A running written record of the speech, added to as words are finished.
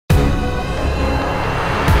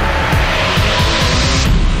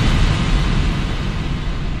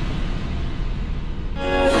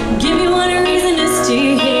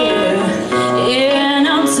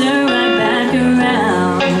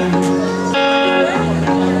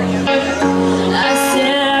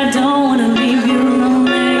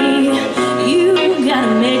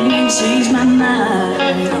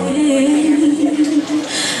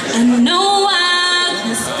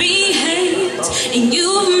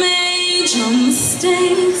your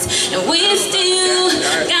mistakes, and we still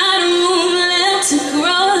got room left to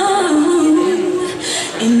grow.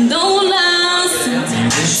 And though lost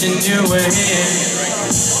and wishing you were here,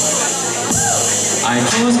 I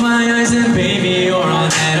close my eyes and baby, you're all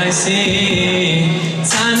that I see.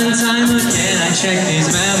 Time and time again I check these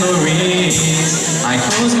memories. I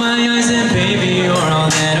close my eyes and baby, you're all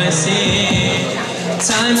that I see.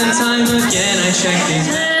 Time and time again I check these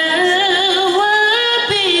memories. There would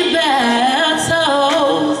be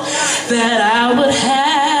battles that I would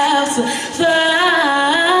have to fight,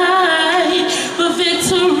 but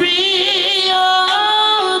victory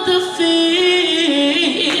or defeat,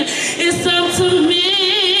 it's up to me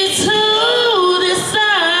to decide.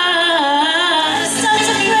 I'm such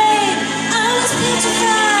afraid, I was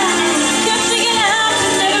petrified. Kept thinking I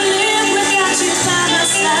could never live without you by my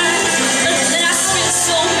side. But then I spent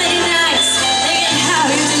so many nights thinking how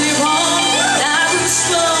you did me wrong. Now I grew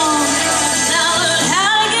strong. Now I learned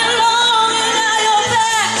how to get along, and now you're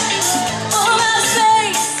back on my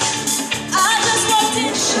face. I just walked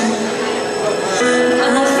in.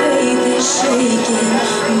 My faith is shaking,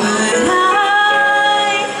 but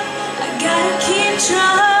I gotta keep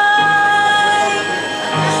trying.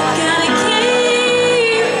 Gotta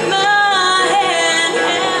keep my head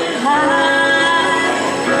high.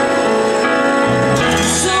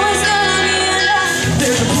 So it's gonna be enough.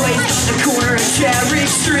 There's a place on the corner of Cherry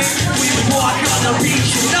Street. We would walk on the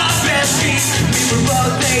beach in our best feet. We were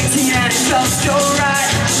both 18 and it felt so right.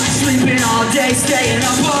 Sleeping all day, staying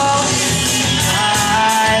up all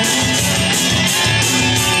night.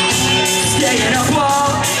 Staying up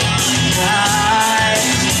all night.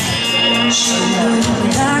 She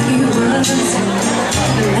looked like he was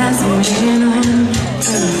the last man on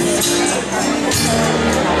earth.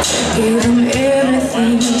 Gave him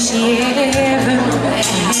everything she ever had.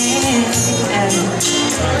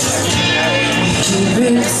 He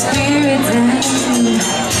breathed the spirit down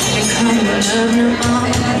and come love no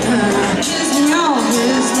other. And all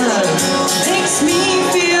his love makes me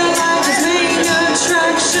feel like it's main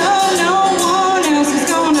attraction. No one else is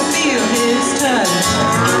gonna feel his touch.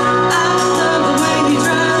 I love the way he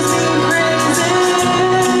drives me crazy.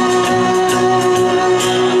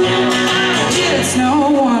 It's no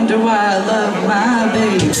wonder why I love my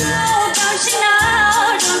baby. Oh, don't you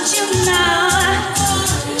know, don't you know?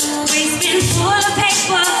 We've been full of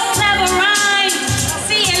paper, clever rhyme.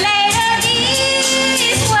 See you later,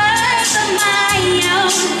 these words of my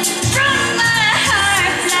own, from my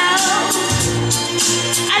heart flow.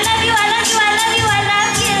 I love you, I love you, I love you, I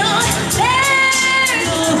love you.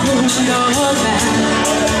 There's no back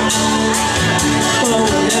for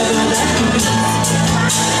whatever that means.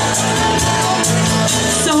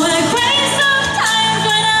 So I cry sometimes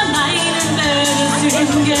when I'm lying in bed just to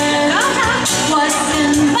forget what's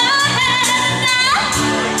in my head.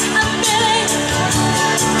 I'm feeling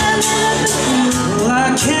a little bit. Well, I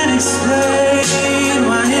can't explain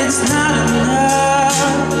why it's not enough,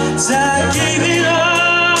 'cause I gave it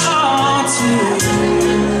all to you.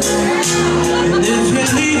 And if you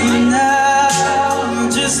leave me now,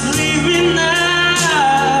 just leave me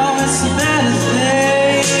now. It's a better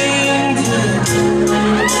thing to do.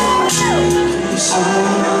 So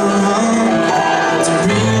to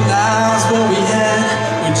realize what we had,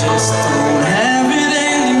 we just don't have it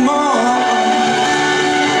anymore.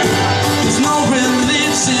 There's no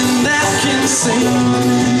religion that can save me.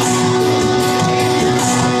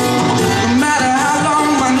 No matter how long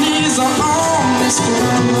my knees are on this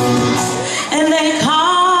ground. And they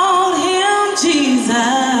called him Jesus.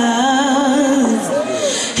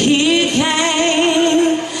 He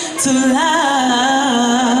came to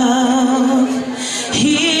love,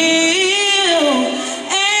 heal,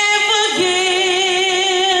 and forgive.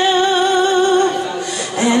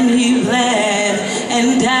 And he bled and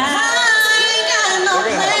died. I ain't got no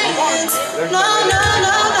plans. No, no,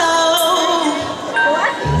 no, no.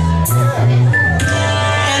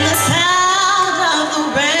 And the sound of the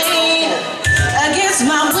rain against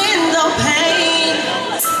my window pane,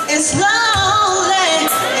 it's slowly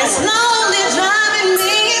driving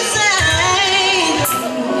me insane.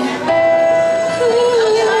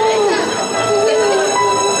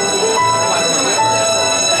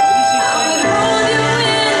 I would hold you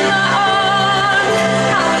in my arms,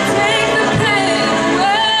 I would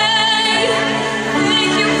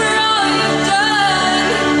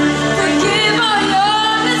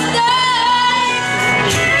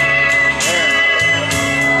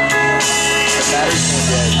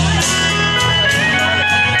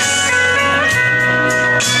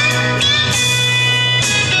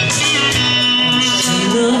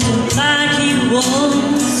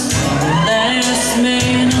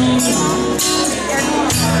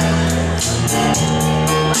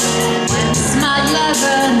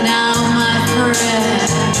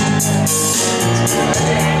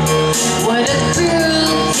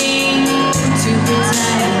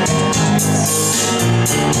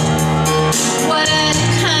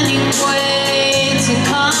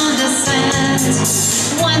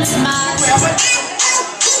smile.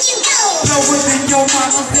 Lower than your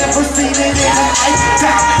mama's never seen it in a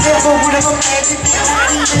lifetime. Never would have imagined it, not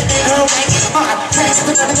even in her right mind. Thanks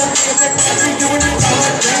to none of the things that they doing it all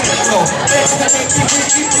the damn floor. Let's make it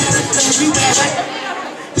with you, so you bad.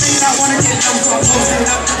 May not wanna get them so I'm posting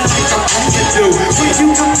up to the like I'm going to do. When you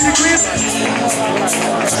come to the crib,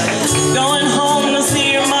 Going home to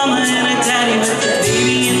see your mama and her daddy with the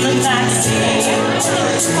baby in the backseat.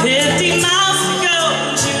 50 miles